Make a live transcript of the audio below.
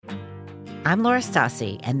I'm Laura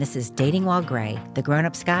Stassi, and this is Dating While Gray, the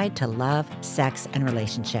grown-up's guide to love, sex, and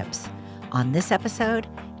relationships. On this episode,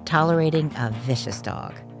 tolerating a vicious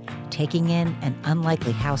dog, taking in an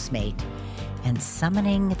unlikely housemate, and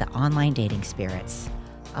summoning the online dating spirits.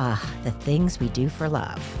 The things we do for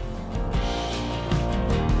love.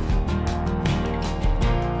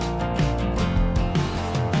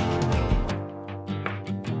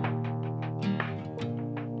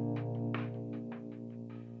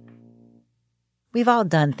 We've all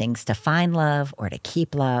done things to find love or to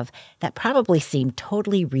keep love that probably seemed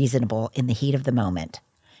totally reasonable in the heat of the moment.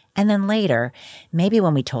 And then later, maybe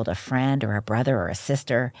when we told a friend or a brother or a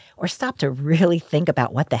sister, or stopped to really think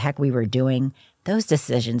about what the heck we were doing, those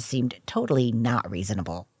decisions seemed totally not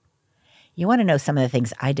reasonable. You want to know some of the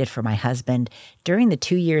things I did for my husband during the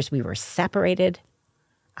 2 years we were separated?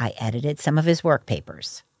 I edited some of his work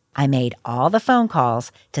papers. I made all the phone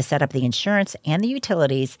calls to set up the insurance and the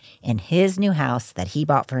utilities in his new house that he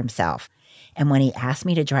bought for himself. And when he asked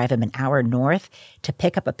me to drive him an hour north to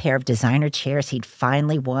pick up a pair of designer chairs he'd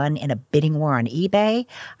finally won in a bidding war on eBay,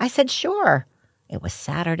 I said sure. It was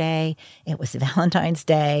Saturday, it was Valentine's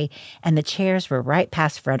Day, and the chairs were right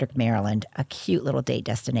past Frederick, Maryland, a cute little date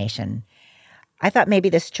destination. I thought maybe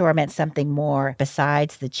this chore meant something more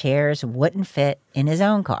besides the chairs wouldn't fit in his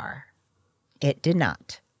own car. It did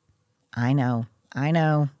not. I know.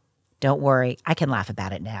 Don't worry, I can laugh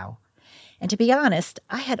about it now. And to be honest,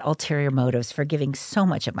 I had ulterior motives for giving so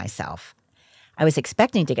much of myself. I was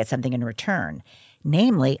expecting to get something in return.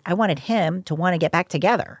 Namely, I wanted him to want to get back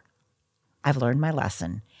together. I've learned my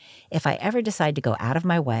lesson. If I ever decide to go out of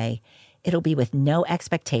my way, it'll be with no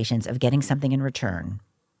expectations of getting something in return.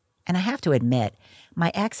 And I have to admit,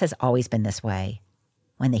 my ex has always been this way.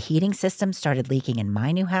 When the heating system started leaking in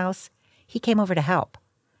my new house, he came over to help.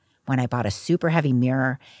 When I bought a super heavy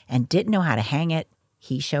mirror and didn't know how to hang it,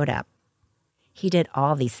 he showed up. He did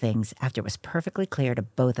all these things after it was perfectly clear to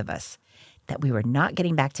both of us that we were not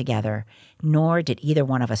getting back together, nor did either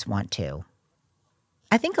one of us want to.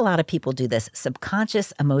 I think a lot of people do this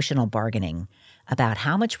subconscious emotional bargaining about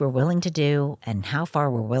how much we're willing to do and how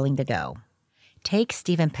far we're willing to go. Take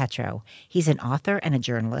Stephen Petro. He's an author and a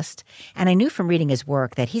journalist, and I knew from reading his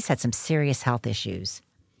work that he's had some serious health issues.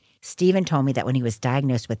 Stephen told me that when he was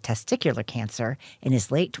diagnosed with testicular cancer in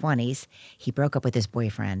his late 20s, he broke up with his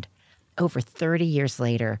boyfriend. Over 30 years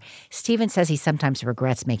later, Stephen says he sometimes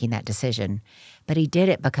regrets making that decision, but he did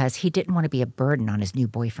it because he didn't want to be a burden on his new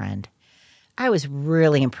boyfriend. I was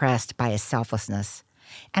really impressed by his selflessness,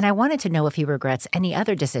 and I wanted to know if he regrets any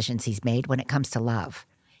other decisions he's made when it comes to love.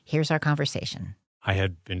 Here's our conversation. I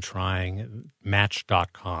had been trying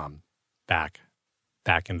Match.com back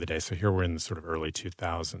in the day. So here we're in the sort of early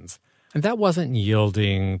 2000s. And that wasn't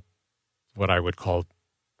yielding what I would call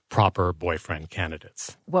proper boyfriend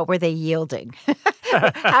candidates. What were they yielding?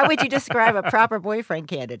 How would you describe a proper boyfriend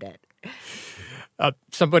candidate?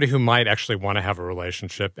 Somebody who might actually want to have a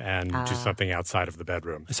relationship and do something outside of the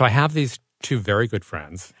bedroom. So I have these two very good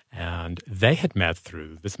friends, and they had met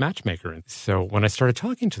through this matchmaker. And so when I started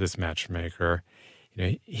talking to this matchmaker,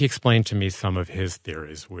 he explained to me some of his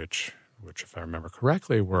theories, which if I remember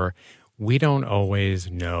correctly, were we don't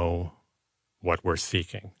always know what we're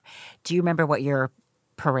seeking. Do you remember what your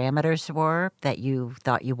parameters were that you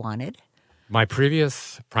thought you wanted? My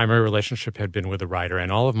previous primary relationship had been with a writer,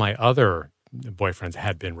 and all of my other boyfriends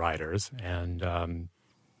had been writers. And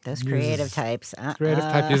those creative types. Creative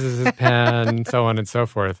type uses his pen, so on and so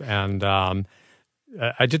forth. And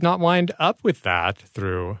I did not wind up with that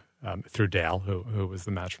through Dale, who was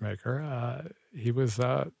the matchmaker. He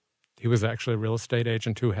was actually a real estate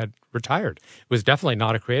agent who had retired. It was definitely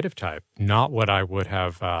not a creative type, not what I would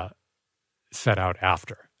have set out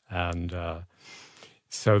after. And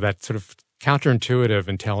so that sort of counterintuitive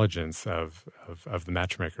intelligence of the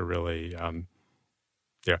matchmaker really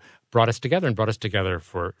brought us together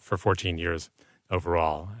for 14 years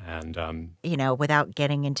overall. And without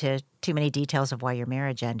getting into too many details of why your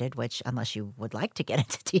marriage ended, which unless you would like to get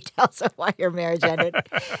into details of why your marriage ended.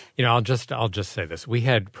 I'll just say this. We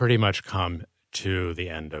had pretty much come to the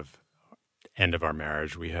end of our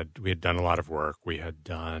marriage. We had done a lot of work. We had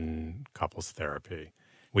done couples therapy.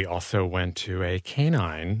 We also went to a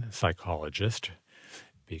canine psychologist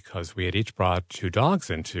because we had each brought two dogs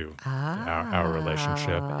into our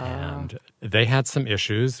relationship, and they had some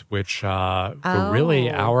issues which were really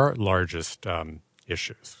our largest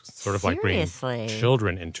issues, sort of like bringing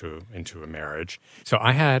children into a marriage. So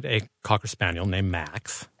I had a Cocker Spaniel named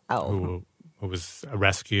Max, who was a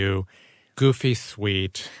rescue, goofy,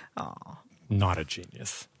 sweet, not a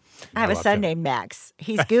genius. I have a loved son him. named Max.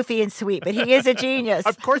 He's goofy and sweet, but he is a genius.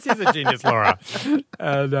 Of course he's a genius, Laura.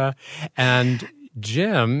 And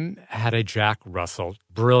Jim had a Jack Russell,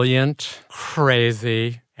 brilliant,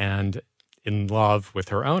 crazy, and in love with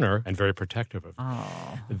her owner and very protective of her.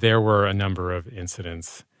 Oh. There were a number of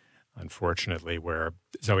incidents, unfortunately, where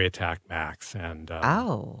Zoe attacked Max and,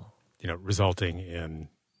 resulting in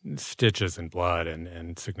stitches and blood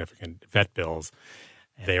and significant vet bills.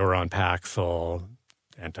 They were on Paxil,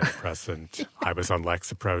 antidepressant. I was on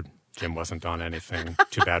Lexapro. Jim wasn't on anything.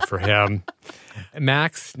 Too bad for him.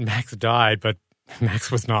 Max died, but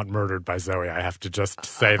Max was not murdered by Zoe. I have to just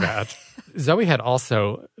say that. Zoe had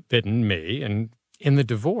also bitten me, and in the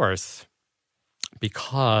divorce,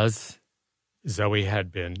 because Zoe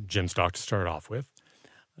had been Jim's dog to start off with,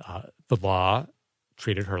 the law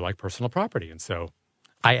treated her like personal property. And so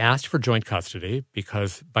I asked for joint custody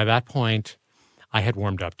because by that point I had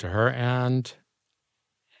warmed up to her. And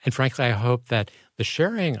frankly, I hoped that the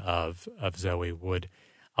sharing of Zoe would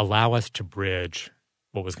allow us to bridge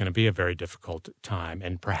what was going to be a very difficult time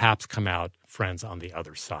and perhaps come out friends on the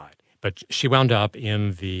other side. But she wound up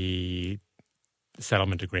in the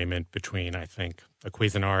settlement agreement between, I think, a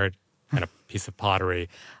Cuisinart and a piece of pottery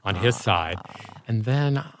on his side. And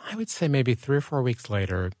then I would say maybe 3 or 4 weeks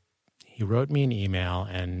later, he wrote me an email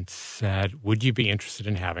and said, would you be interested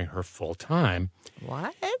in having her full time?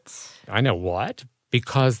 What? I know what.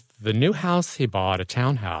 Because the new house he bought, a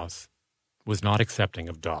townhouse, was not accepting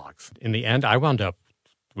of dogs. In the end, I wound up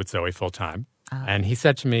with Zoe full time. And he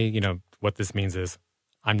said to me, what this means is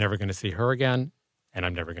I'm never going to see her again and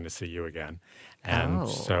I'm never going to see you again. And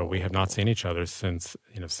so we have not seen each other since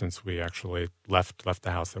we actually left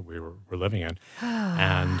the house that we were living in.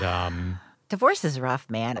 And divorce is rough,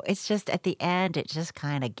 man. It's just at the end, it just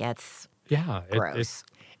kind of gets gross.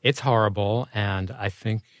 It's horrible. And I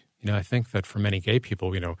think that for many gay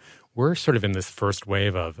people, we're sort of in this first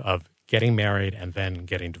wave of getting married and then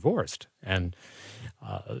getting divorced, and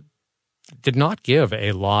did not give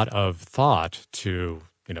a lot of thought to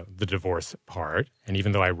the divorce part. And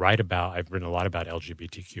even though I've written a lot about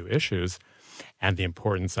LGBTQ issues and the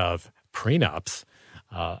importance of prenups,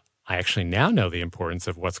 I actually now know the importance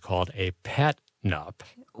of what's called a pet-nup.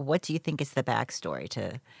 What do you think is the backstory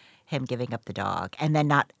to him giving up the dog and then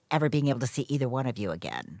not ever being able to see either one of you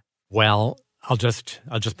again? Well, I'll just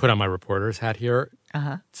put on my reporter's hat here.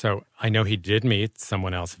 So I know he did meet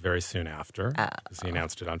someone else very soon after, because he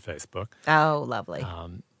announced it on Facebook. Oh, lovely.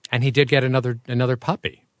 And he did get another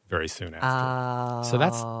puppy very soon after. So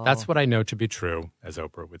that's what I know to be true, as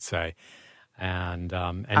Oprah would say. And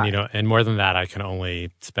and more than that, I can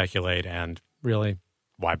only speculate. And really,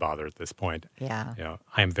 why bother at this point? Yeah.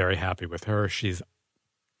 I am very happy with her. She's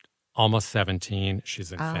almost 17.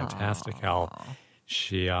 She's in fantastic health.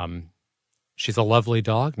 She's a lovely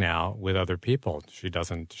dog now with other people. She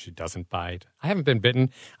doesn't bite. I haven't been bitten.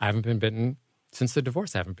 I haven't been bitten since the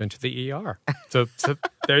divorce. I haven't been to the ER. So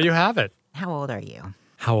there you have it. How old are you?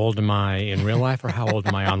 How old am I in real life or how old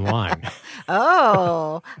am I online?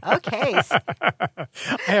 Oh, okay. I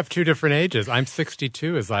have 2 different ages. I'm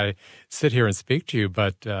 62 as I sit here and speak to you,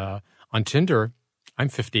 but on Tinder, I'm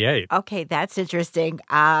 58. Okay, that's interesting.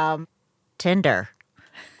 Tinder.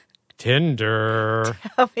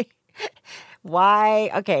 Tell me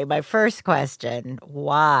why. Okay, my first question,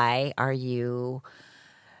 why are you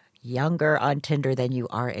younger on Tinder than you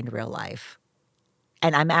are in real life?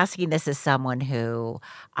 And I'm asking this as someone who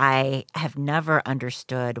I have never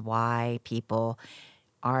understood why people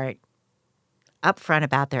aren't upfront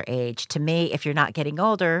about their age. To me, if you're not getting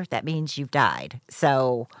older, that means you've died.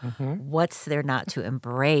 So what's there not to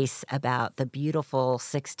embrace about the beautiful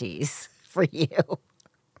 60s for you?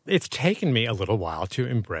 It's taken me a little while to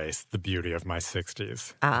embrace the beauty of my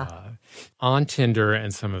 60s. On Tinder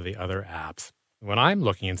and some of the other apps, when I'm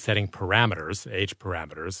looking and setting parameters, age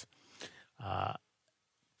parameters,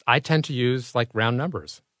 I tend to use like round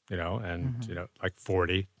numbers, like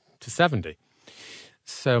 40 to 70.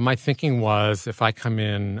 So my thinking was, if I come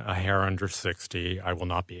in a hair under 60, I will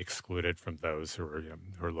not be excluded from those who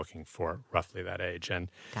are looking for roughly that age. And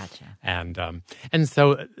gotcha. And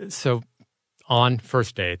so on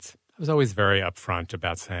first dates, I was always very upfront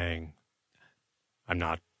about saying, I'm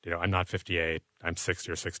not 58, I'm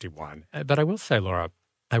 60 or 61. But I will say, Laura,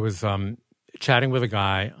 I was chatting with a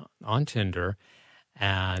guy on Tinder,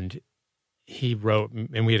 and he wrote,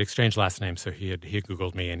 and we had exchanged last names, so he had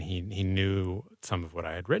Googled me, and he knew some of what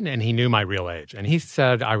I had written, and he knew my real age. And he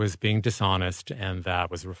said I was being dishonest, and that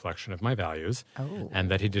was a reflection of my values, and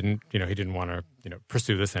that he didn't want to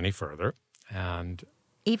pursue this any further. And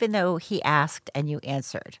even though he asked and you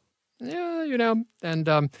answered. Yeah,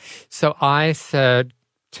 and so I said,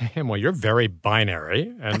 to him, well, you're very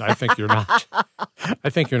binary, and I think you're not. I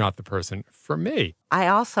think you're not the person for me. I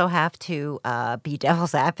also have to be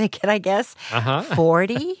devil's advocate, I guess.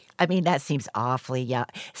 40? I mean, that seems awfully young.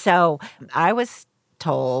 So I was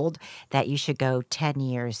told that you should go 10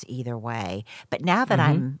 years either way. But now that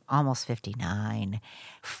I'm almost 59,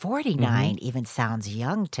 49 even sounds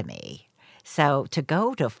young to me. So to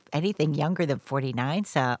go to anything younger than 49,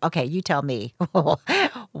 okay, you tell me.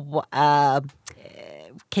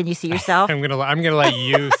 Can you see yourself? I'm gonna let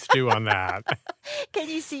you stew on that. Can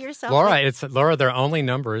you see yourself? Laura, they're only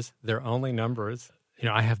numbers. They're only numbers.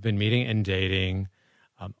 I have been meeting and dating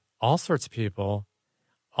all sorts of people,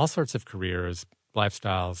 all sorts of careers,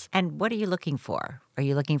 lifestyles. And what are you looking for? Are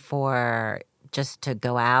you looking for just to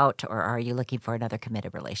go out, or are you looking for another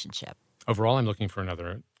committed relationship? Overall, I'm looking for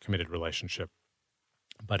another committed relationship.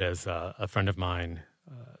 But as a friend of mine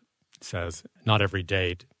says, not every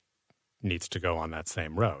date needs to go on that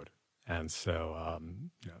same road. And so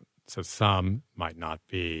so some might not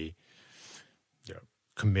be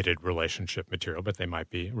committed relationship material, but they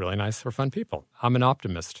might be really nice or fun people. I'm an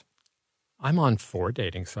optimist. I'm on 4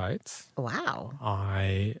 dating sites. Wow.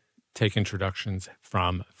 I take introductions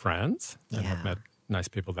from friends and have met nice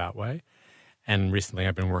people that way. And recently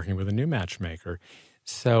I've been working with a new matchmaker.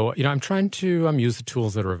 So, I'm trying to use the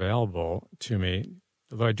tools that are available to me.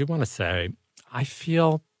 Although I do want to say, I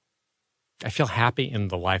feel happy in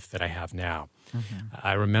the life that I have now.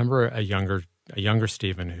 I remember a younger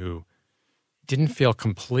Stephen who didn't feel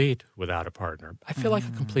complete without a partner. I feel like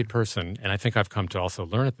a complete person, and I think I've come to also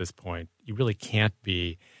learn at this point, you really can't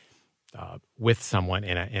be with someone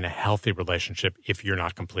in a healthy relationship if you're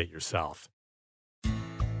not complete yourself.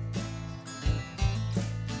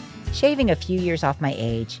 Shaving a few years off my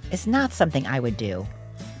age is not something I would do,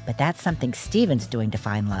 but that's something Stephen's doing to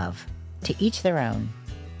find love. To each their own.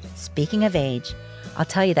 Speaking of age, I'll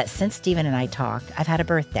tell you that since Stephen and I talked, I've had a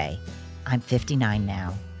birthday. I'm 59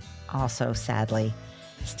 now. Also, sadly,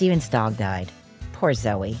 Stephen's dog died. Poor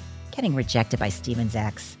Zoe, getting rejected by Stephen's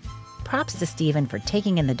ex. Props to Stephen for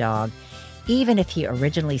taking in the dog, even if he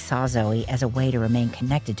originally saw Zoe as a way to remain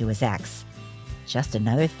connected to his ex. Just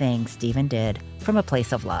another thing Stephen did from a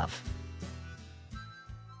place of love.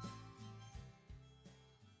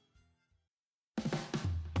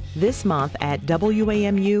 This month at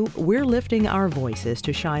WAMU, we're lifting our voices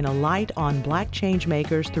to shine a light on Black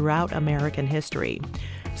changemakers throughout American history.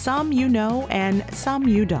 Some you know and some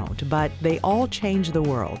you don't, but they all changed the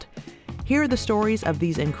world. Hear the stories of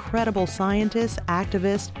these incredible scientists,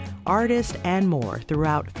 activists, artists, and more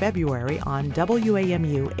throughout February on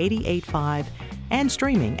WAMU 88.5 and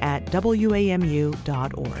streaming at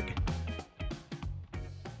WAMU.org.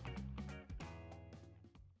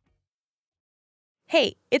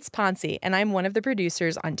 Hey, it's Ponce, and I'm one of the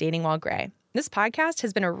producers on Dating While Gray. This podcast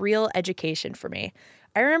has been a real education for me.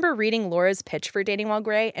 I remember reading Laura's pitch for Dating While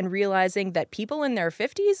Gray and realizing that people in their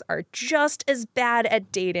 50s are just as bad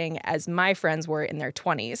at dating as my friends were in their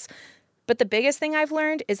 20s. But the biggest thing I've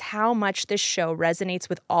learned is how much this show resonates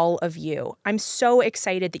with all of you. I'm so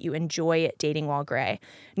excited that you enjoy Dating While Gray.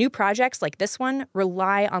 New projects like this one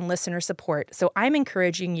rely on listener support, so I'm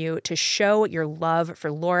encouraging you to show your love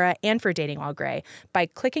for Laura and for Dating While Gray by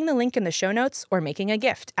clicking the link in the show notes or making a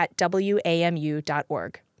gift at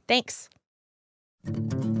WAMU.org. Thanks.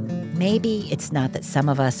 Maybe it's not that some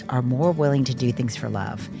of us are more willing to do things for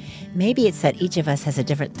love. Maybe it's that each of us has a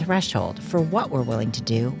different threshold for what we're willing to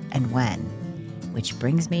do and when. Which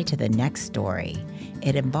brings me to the next story.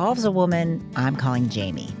 It involves a woman I'm calling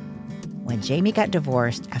Jamie. When Jamie got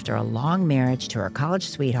divorced after a long marriage to her college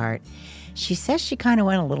sweetheart, she says she kind of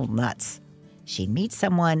went a little nuts. She'd meet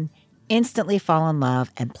someone, instantly fall in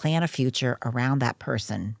love, and plan a future around that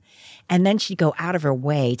person. And then she'd go out of her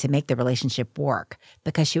way to make the relationship work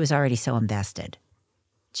because she was already so invested.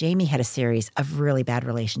 Jamie had a series of really bad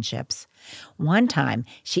relationships. One time,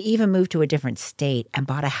 she even moved to a different state and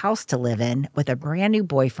bought a house to live in with a brand new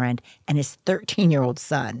boyfriend and his 13-year-old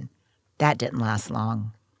son. That didn't last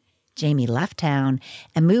long. Jamie left town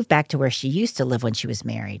and moved back to where she used to live when she was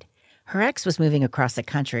married. Her ex was moving across the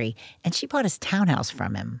country, and she bought his townhouse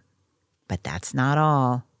from him. But that's not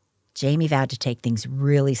all. Jamie vowed to take things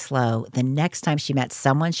really slow the next time she met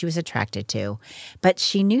someone she was attracted to, but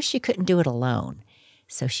she knew she couldn't do it alone.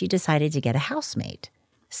 So she decided to get a housemate,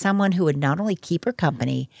 someone who would not only keep her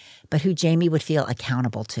company, but who Jamie would feel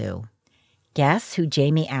accountable to. Guess who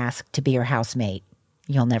Jamie asked to be her housemate?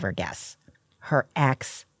 You'll never guess. Her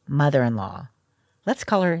ex-mother-in-law. Let's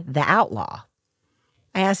call her the outlaw.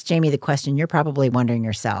 I asked Jamie the question you're probably wondering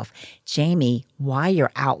yourself. Jamie, why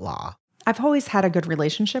your outlaw? I've always had a good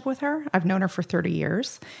relationship with her. I've known her for 30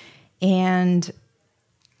 years. And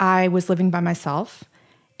I was living by myself,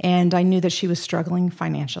 and I knew that she was struggling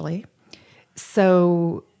financially.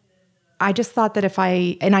 So I just thought that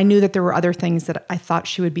and I knew that there were other things that I thought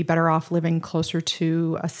she would be better off living closer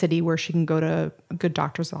to a city where she can go to good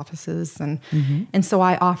doctor's offices. And so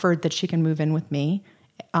I offered that she can move in with me,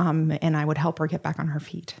 and I would help her get back on her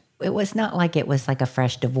feet. It was not like it was like a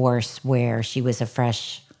fresh divorce where she was a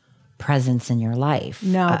fresh presence in your life.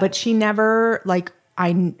 No, but she never,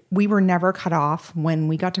 we were never cut off. When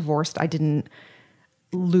we got divorced, I didn't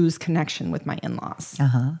lose connection with my in-laws.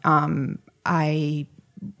 I,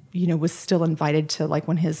 was still invited to,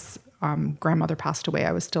 when his grandmother passed away,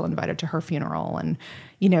 I was still invited to her funeral. And,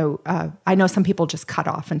 I know some people just cut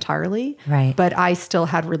off entirely, right? But I still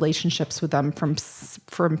had relationships with them from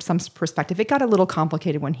some perspective. It got a little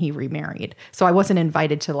complicated when he remarried. So I wasn't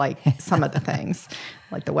invited to some of the things,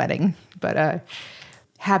 like the wedding, but,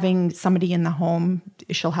 having somebody in the home,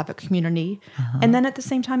 she'll have a community. And then at the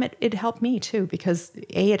same time, it helped me too, because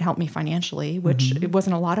it helped me financially, which it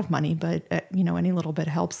wasn't a lot of money, but any little bit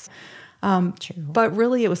helps. True. But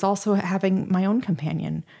really it was also having my own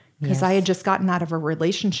companion, because I had just gotten out of a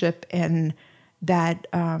relationship and that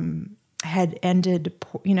had ended,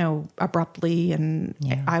 abruptly, and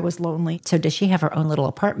I was lonely. So does she have her own little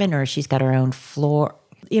apartment, or she's got her own floor?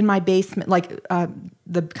 In my basement,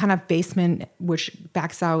 the kind of basement which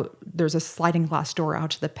backs out, there's a sliding glass door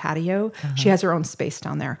out to the patio. She has her own space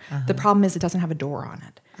down there. The problem is it doesn't have a door on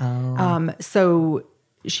it. So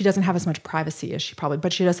she doesn't have as much privacy as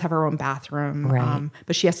but she does have her own bathroom. Right.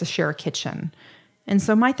 But she has to share a kitchen. And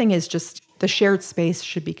so my thing is just the shared space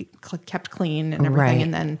should be kept clean and everything. Right.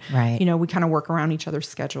 And then, we kind of work around each other's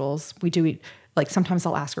schedules. We do sometimes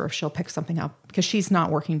I'll ask her if she'll pick something up, because she's not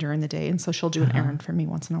working during the day. And so she'll do an errand for me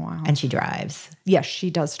once in a while. And she drives. Yes, she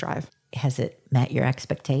does drive. Has it met your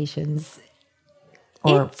expectations?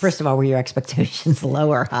 Or first of all, were your expectations low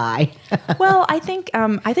or high? Well, I think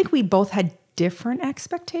we both had different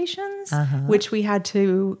expectations, which we had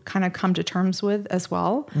to kind of come to terms with as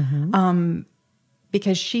well.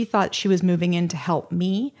 Because she thought she was moving in to help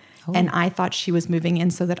me. And I thought she was moving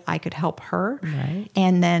in so that I could help her. Right.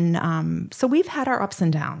 And then, so we've had our ups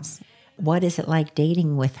and downs. What is it like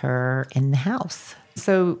dating with her in the house?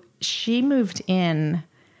 So she moved in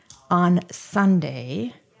on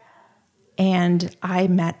Sunday, and I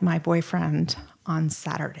met my boyfriend on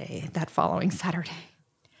Saturday, that following Saturday.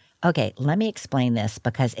 Okay, let me explain this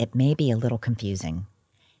because it may be a little confusing.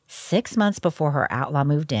 6 months before her outlaw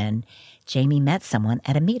moved in, Jamie met someone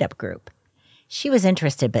at a meetup group. She was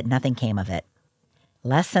interested, but nothing came of it.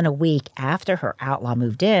 Less than a week after her outlaw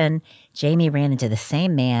moved in, Jamie ran into the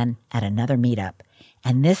same man at another meetup.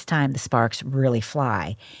 And this time the sparks really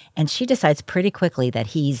fly, and she decides pretty quickly that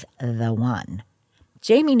he's the one.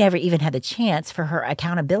 Jamie never even had the chance for her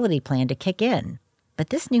accountability plan to kick in. But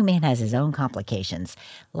this new man has his own complications.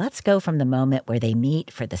 Let's go from the moment where they meet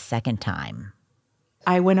for the second time.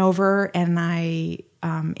 I went over and I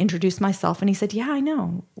introduced myself, and he said, yeah, I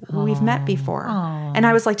know. We've met before. And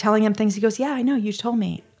I was telling him things. He goes, yeah, I know. You told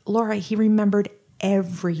me. Laura, he remembered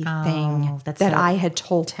everything that I had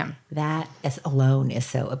told him. That alone is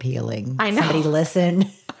so appealing. I know. Somebody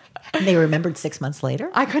listened, and they remembered 6 months later.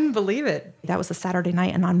 I couldn't believe it. That was a Saturday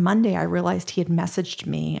night, and on Monday, I realized he had messaged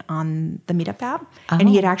me on the Meetup app, and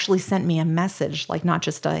he had actually sent me a message, not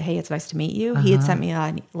just a, hey, it's nice to meet you. He had sent me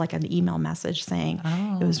an email message saying,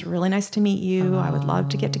 it was really nice to meet you. I would love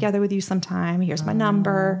to get together with you sometime. Here's my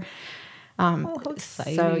number. How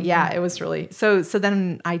exciting. So yeah, it was really, so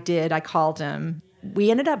then I called him.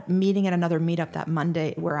 We ended up meeting at another meetup that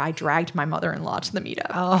Monday, where I dragged my mother-in-law to the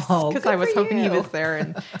meetup. Because I was hoping he was there.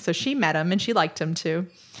 And so she met him, and she liked him too.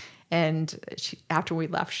 And after we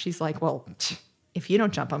left, she's like, well, if you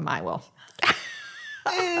don't jump him, I will.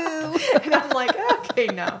 And I'm like, okay,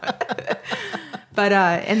 no. But,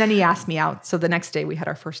 and then he asked me out. So the next day we had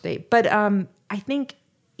our first date. But I think,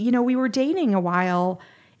 we were dating a while.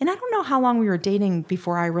 And I don't know how long we were dating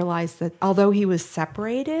before I realized that although he was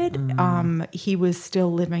separated, he was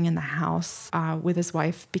still living in the house with his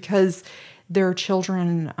wife, because their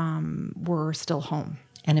children were still home.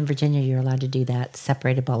 And in Virginia, you're allowed to do that,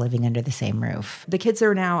 separated while living under the same roof. The kids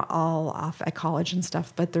are now all off at college and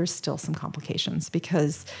stuff, but there's still some complications,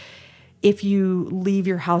 because if you leave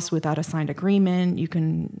your house without a signed agreement, you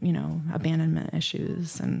can, abandonment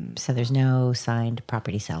issues. And so there's no signed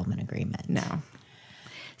property settlement agreement. No.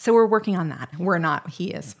 So we're working on that. We're not. He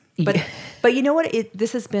is. But you know what?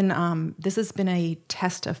 This has been a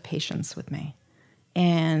test of patience with me,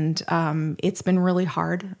 and it's been really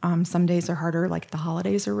hard. Some days are harder, like the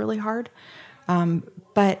holidays are really hard.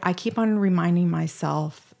 But I keep on reminding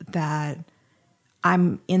myself that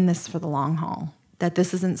I'm in this for the long haul. that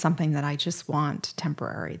this isn't something that I just want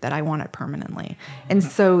temporary, that I want it permanently. And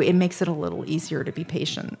so it makes it a little easier to be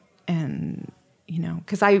patient. And,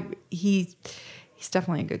 because he's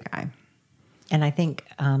definitely a good guy. And I think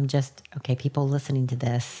people listening to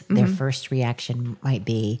this, their first reaction might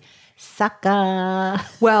be, sucker.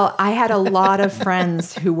 Well, I had a lot of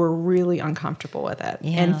friends who were really uncomfortable with it,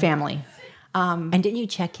 and family. And didn't you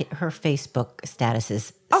check her Facebook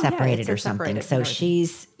statuses separated or something? Separated, so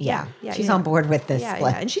she's on board with this.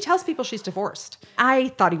 Yeah, and she tells people she's divorced. I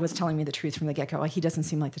thought he was telling me the truth from the get-go. He doesn't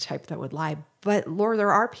seem like the type that would lie. But Laura,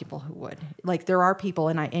 there are people who would. Like there are people,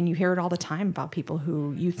 and you hear it all the time about people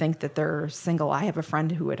who you think that they're single. I have a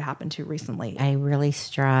friend who it happened to recently. I really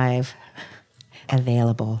strive.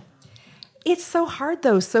 Available. It's so hard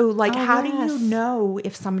though. So how do you know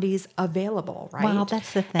if somebody's available, right? Well,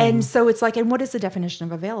 that's the thing. And so it's like, and what is the definition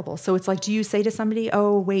of available? So it's like, do you say to somebody,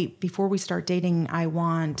 oh, wait, before we start dating, I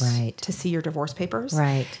want to see your divorce papers?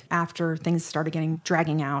 Right. After things started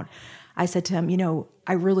dragging out, I said to him,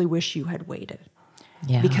 I really wish you had waited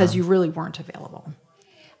because you really weren't available.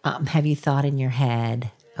 Have you thought in your head,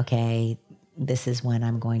 okay, this is when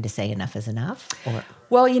I'm going to say enough is enough? Or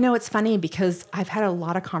well, it's funny because I've had a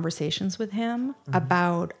lot of conversations with him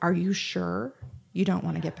about, are you sure you don't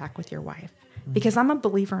want to get back with your wife? Because I'm a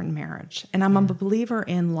believer in marriage and I'm a believer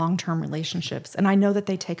in long-term relationships. And I know that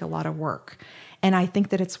they take a lot of work. And I think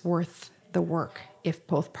that it's worth the work if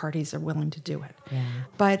both parties are willing to do it. Yeah.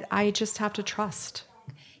 But I just have to trust.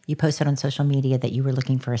 You posted on social media that you were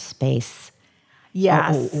looking for a space.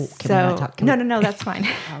 Yes. No, that's fine.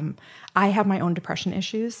 I have my own depression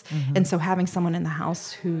issues. And so having someone in the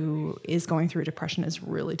house who is going through depression is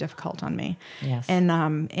really difficult on me. Yes.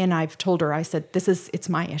 And I've told her, I said, it's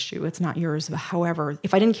my issue. It's not yours. However,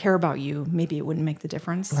 if I didn't care about you, maybe it wouldn't make the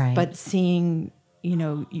difference. Right. But seeing,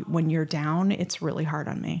 when you're down, it's really hard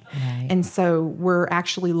on me. Right. And so we're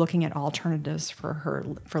actually looking at alternatives for her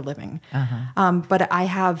for living. But I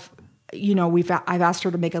have, I've asked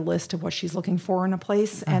her to make a list of what she's looking for in a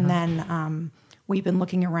place. And then we've been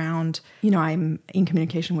looking around. I'm in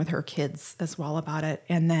communication with her kids as well about it.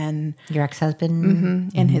 And then your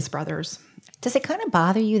ex-husband and his brothers. Does it kind of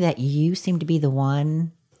bother you that you seem to be the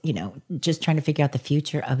one, just trying to figure out the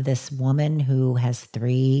future of this woman who has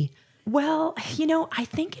 3? Well, I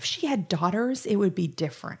think if she had daughters, it would be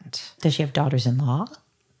different. Does she have daughters-in-law?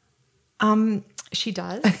 She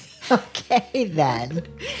does. Okay, then.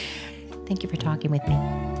 Thank you for talking with me.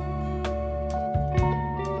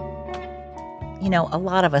 A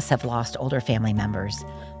lot of us have lost older family members,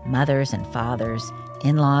 mothers and fathers,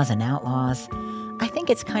 in-laws and outlaws. I think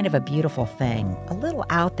it's kind of a beautiful thing, a little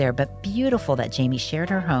out there, but beautiful that Jamie shared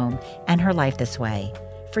her home and her life this way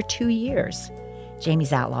for 2 years.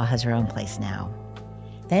 Jamie's outlaw has her own place now.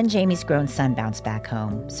 Then Jamie's grown son bounced back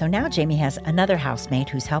home, so now Jamie has another housemate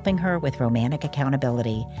who's helping her with romantic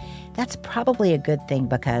accountability. That's probably a good thing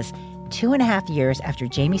because 2.5 years after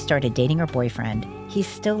Jamie started dating her boyfriend, he's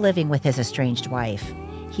still living with his estranged wife.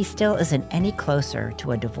 He still isn't any closer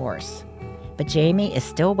to a divorce. But Jamie is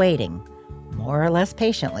still waiting, more or less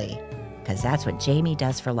patiently, because that's what Jamie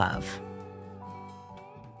does for love.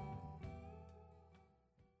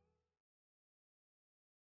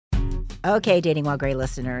 Okay, Dating While Gray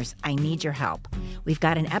listeners, I need your help. We've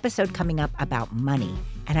got an episode coming up about money,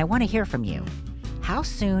 and I want to hear from you. How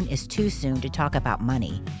soon is too soon to talk about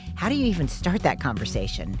money? How do you even start that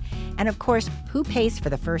conversation? And of course, who pays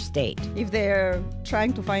for the first date? If they're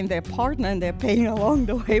trying to find their partner and they're paying along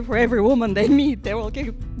the way for every woman they meet, they will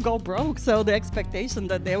go broke. So the expectation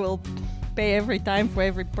that they will pay every time for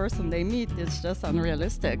every person they meet is just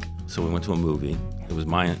unrealistic. So we went to a movie. It was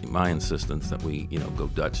my insistence that we, go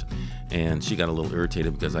Dutch. And she got a little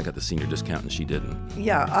irritated because I got the senior discount and she didn't.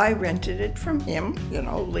 Yeah, I rented it from him,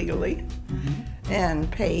 legally, and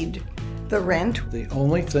paid the rent. The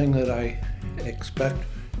only thing that I expect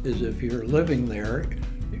is if you're living there,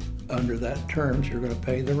 under that terms, you're going to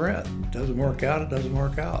pay the rent. It doesn't work out, it doesn't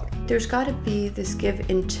work out. There's got to be this give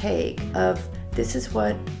and take of this is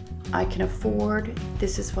what I can afford,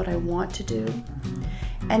 this is what I want to do.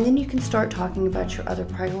 And then you can start talking about your other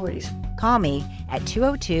priorities. Call me at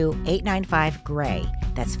 202-895-GRAY,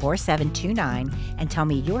 that's 4729, and tell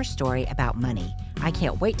me your story about money. I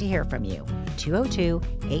can't wait to hear from you.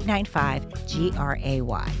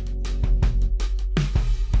 202-895-GRAY.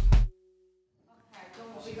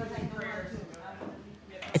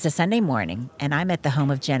 It's a Sunday morning, and I'm at the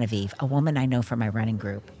home of Genevieve, a woman I know from my running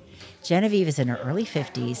group. Genevieve is in her early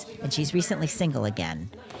 50s, and she's recently single again.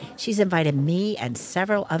 She's invited me and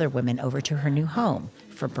several other women over to her new home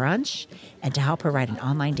for brunch and to help her write an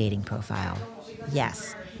online dating profile.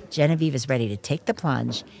 Yes, Genevieve is ready to take the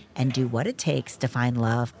plunge and do what it takes to find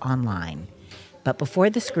love online. But before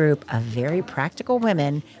this group of very practical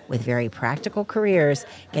women with very practical careers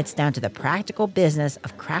gets down to the practical business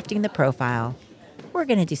of crafting the profile, we're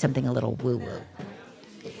going to do something a little woo-woo.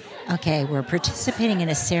 Okay, we're participating in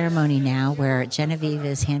a ceremony now where Genevieve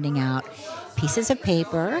is handing out pieces of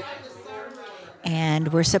paper.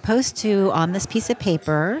 And we're supposed to, on this piece of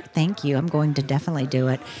paper, thank you, I'm going to definitely do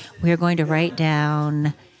it, we are going to write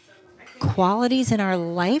down qualities in our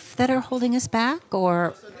life that are holding us back,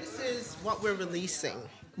 or So this is what we're releasing.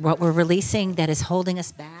 What we're releasing that is holding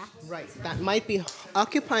us back? Right. That might be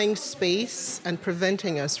occupying space and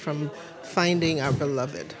preventing us from finding our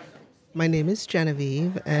beloved. My name is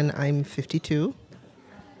Genevieve, and I'm 52.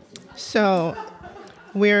 So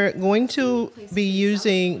we're going to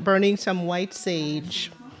be burning some white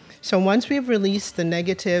sage. So once we've released the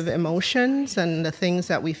negative emotions and the things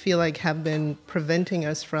that we feel like have been preventing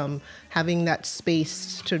us from having that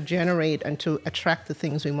space to generate and to attract the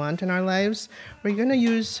things we want in our lives, we're going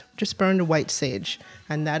to just burn the white sage,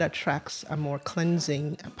 and that attracts a more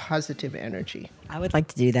cleansing, positive energy. I would like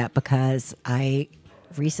to do that because I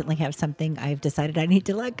recently have something I've decided I need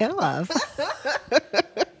to let go of.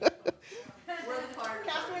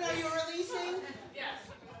 Catherine, are you releasing?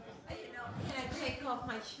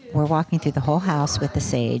 We're walking through the whole house with the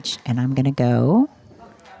sage, and I'm going to go.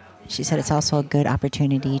 She said it's also a good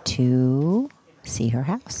opportunity to see her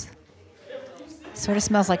house. Sort of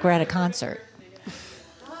smells like we're at a concert.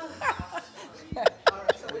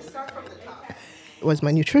 It was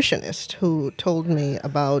my nutritionist who told me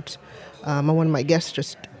about, one of my guests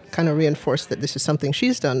just kind of reinforced that this is something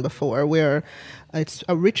she's done before, where it's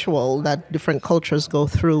a ritual that different cultures go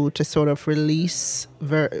through to sort of release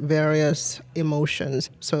various emotions.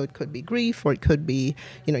 So it could be grief, or it could be,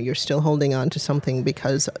 you're still holding on to something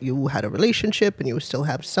because you had a relationship and you still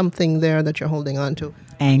have something there that you're holding on to.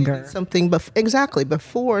 Anger. Something, exactly,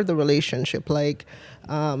 before the relationship, like,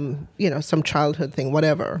 some childhood thing,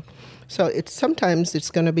 whatever. So sometimes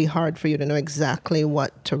it's going to be hard for you to know exactly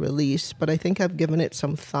what to release, but I think I've given it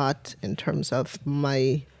some thought in terms of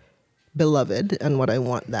my beloved and what I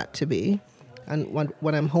want that to be, and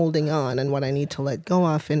what I'm holding on and what I need to let go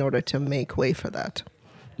of in order to make way for that.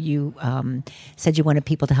 You said you wanted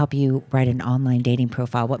people to help you write an online dating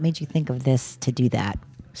profile. What made you think of this to do that?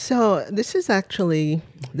 So this is actually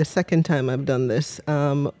the second time I've done this.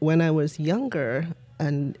 When I was younger,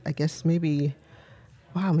 and I guess maybe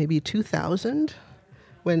 2000,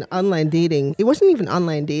 when online dating, it wasn't even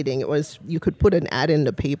online dating, it was, you could put an ad in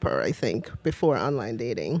the paper, I think, before online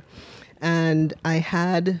dating. And I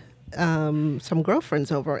had some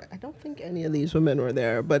girlfriends over. I don't think any of these women were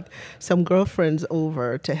there, but some girlfriends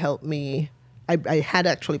over to help me. I had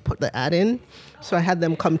actually put the ad in, so I had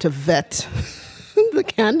them come to vet the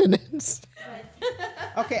candidates.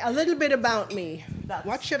 Okay, a little bit about me.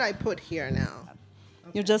 What should I put here now?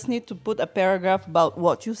 You just need to put a paragraph about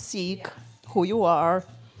what you seek, who you are.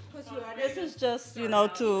 This is just,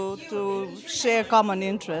 to share common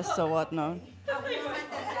interests or whatnot.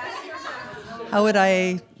 How would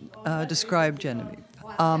I describe Genevieve?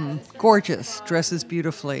 Gorgeous, dresses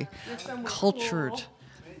beautifully, cultured.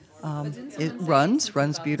 It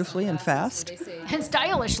runs beautifully and fast. And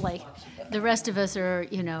stylishly. The rest of us are,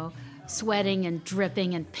 sweating and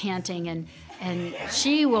dripping and panting, and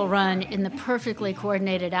she will run in the perfectly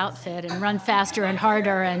coordinated outfit and run faster and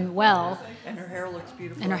harder and well. And her hair looks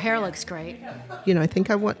beautiful. And her hair looks great. I think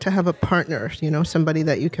I want to have a partner, somebody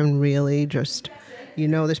that you can really just,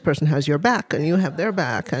 this person has your back and you have their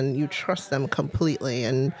back and you trust them completely.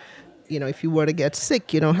 And, if you were to get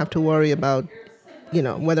sick, you don't have to worry about,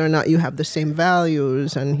 whether or not you have the same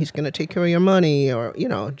values and he's going to take care of your money, or,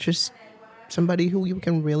 just somebody who you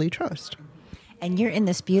can really trust. And you're in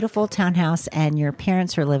this beautiful townhouse and your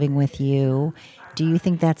parents are living with you. Do you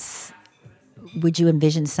think would you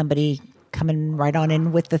envision somebody coming right on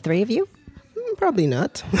in with the three of you? Probably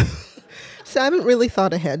not. So I haven't really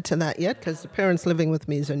thought ahead to that yet, because the parents living with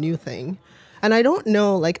me is a new thing. And I don't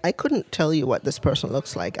know, I couldn't tell you what this person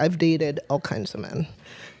looks like. I've dated all kinds of men.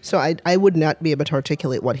 So I would not be able to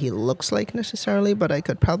articulate what he looks like necessarily, but I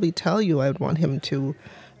could probably tell you I would want him to,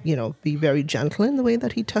 be very gentle in the way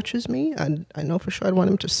that he touches me. And I know for sure I'd want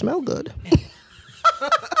him to smell good.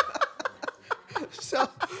 So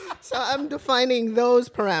I'm defining those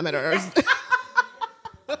parameters.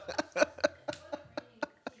 I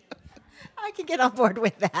can get on board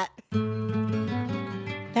with that.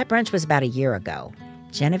 That brunch was about a year ago.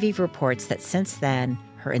 Genevieve reports that since then,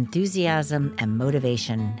 her enthusiasm and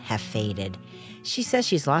motivation have faded. She says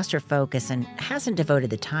she's lost her focus and hasn't devoted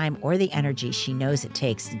the time or the energy she knows it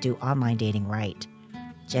takes to do online dating right.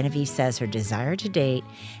 Genevieve says her desire to date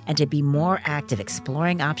and to be more active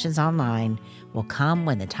exploring options online will come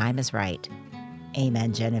when the time is right.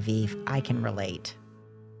 Amen, Genevieve. I can relate.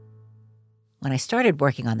 When I started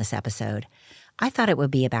working on this episode, I thought it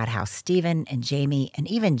would be about how Stephen and Jamie and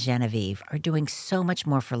even Genevieve are doing so much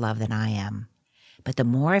more for love than I am. But the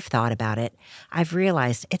more I've thought about it, I've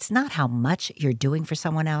realized it's not how much you're doing for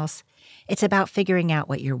someone else. It's about figuring out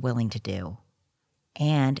what you're willing to do.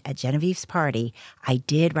 And at Genevieve's party, I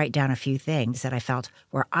did write down a few things that I felt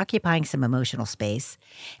were occupying some emotional space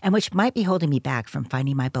and which might be holding me back from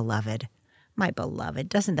finding my beloved. My beloved,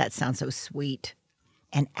 doesn't that sound so sweet?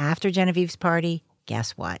 And after Genevieve's party,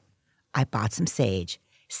 guess what? I bought some sage.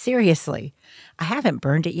 Seriously, I haven't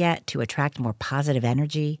burned it yet to attract more positive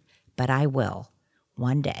energy, but I will.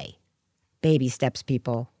 One day. Baby steps,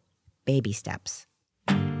 people. Baby steps.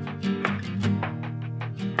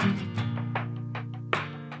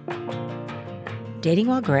 Dating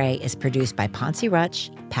While Gray is produced by Ponce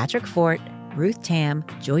Rutch, Patrick Fort, Ruth Tam,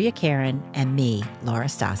 Julia Karen, and me, Laura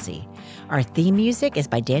Stassi. Our theme music is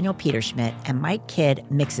by Daniel Peterschmidt, and Mike Kidd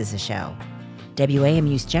mixes the show.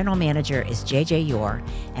 WAMU's general manager is JJ Yore,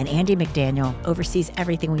 and Andy McDaniel oversees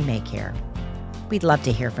everything we make here. We'd love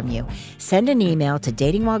to hear from you. Send an email to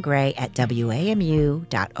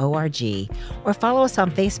datingwhilegray@wamu.org or follow us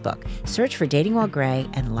on Facebook. Search for Dating While Gray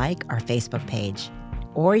and like our Facebook page.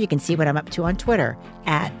 Or you can see what I'm up to on Twitter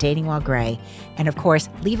 @DatingWhileGray. And of course,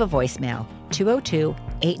 leave a voicemail,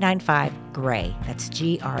 202-895-GRAY. That's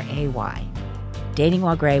GRAY. Dating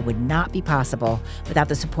While Gray would not be possible without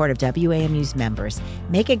the support of WAMU's members.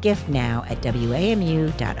 Make a gift now at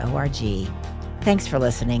WAMU.org. Thanks for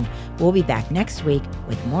listening. We'll be back next week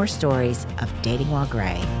with more stories of Dating While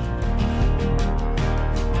Gray.